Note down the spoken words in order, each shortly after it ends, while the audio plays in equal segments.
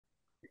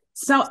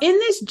So, in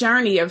this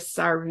journey of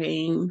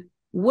serving,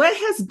 what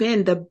has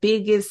been the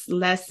biggest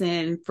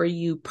lesson for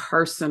you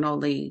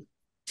personally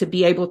to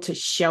be able to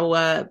show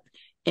up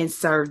and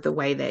serve the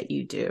way that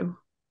you do?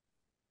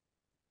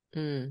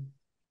 Mm.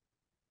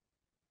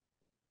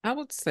 I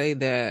would say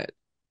that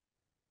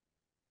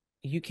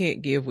you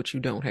can't give what you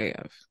don't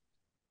have.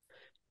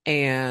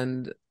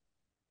 And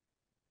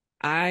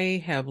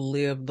I have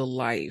lived the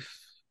life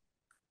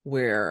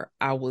where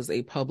I was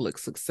a public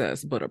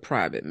success, but a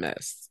private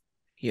mess.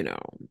 You know,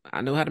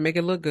 I know how to make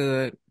it look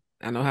good.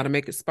 I know how to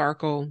make it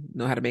sparkle,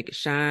 know how to make it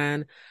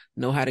shine,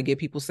 know how to get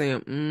people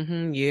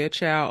saying, yeah,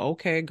 child,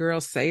 okay,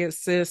 girl, say it,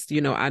 sis.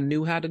 I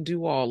knew how to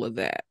do all of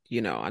that.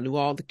 I knew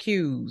all the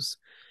cues.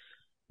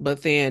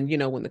 But then,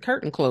 when the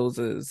curtain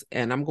closes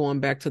and I'm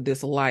going back to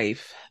this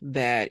life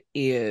that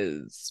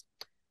is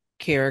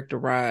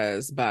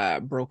characterized by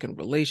broken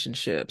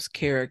relationships,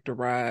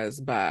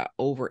 characterized by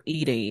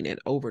overeating and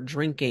over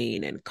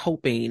drinking and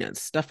coping and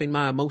stuffing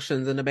my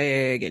emotions in a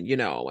bag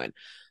and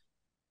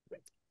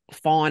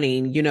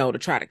fawning, to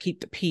try to keep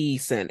the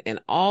peace and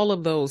all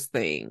of those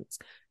things.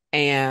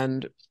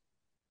 And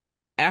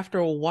after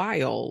a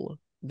while,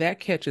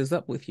 that catches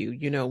up with you.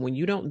 When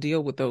you don't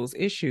deal with those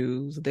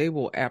issues, they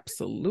will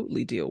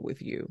absolutely deal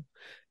with you.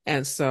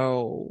 And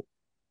so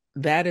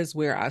that is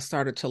where I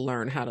started to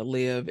learn how to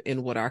live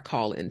in what I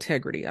call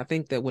integrity. I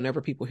think that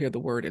whenever people hear the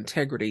word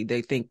integrity,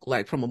 they think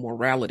like from a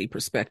morality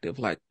perspective,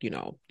 like,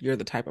 you're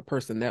the type of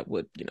person that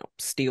would,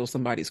 steal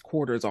somebody's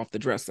quarters off the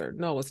dresser.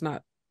 No, it's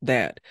not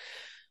that.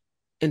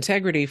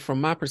 Integrity,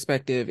 from my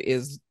perspective,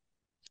 is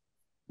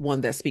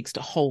one that speaks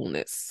to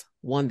wholeness,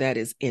 one that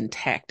is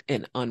intact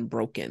and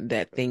unbroken,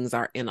 that things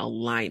are in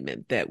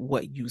alignment, that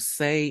what you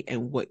say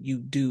and what you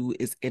do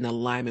is in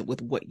alignment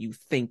with what you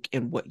think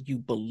and what you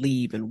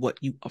believe and what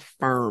you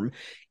affirm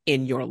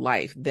in your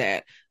life,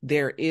 that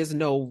there is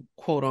no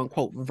quote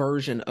unquote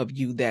version of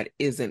you that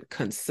isn't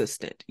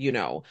consistent.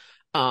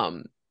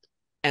 Um,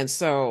 and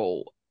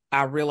so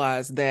I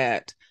realized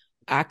that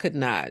I could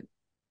not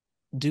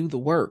do the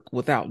work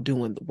without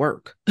doing the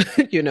work.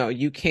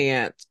 You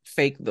can't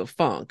fake the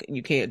funk.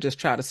 You can't just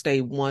try to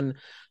stay one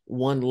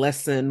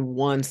lesson,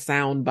 one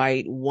sound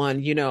bite,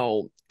 one,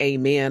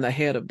 amen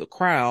ahead of the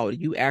crowd.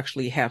 You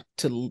actually have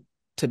to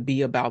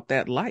be about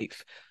that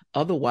life.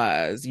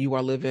 Otherwise, you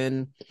are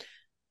living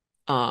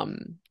out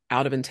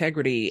of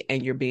integrity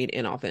and you're being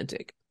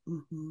inauthentic.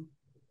 Mhm.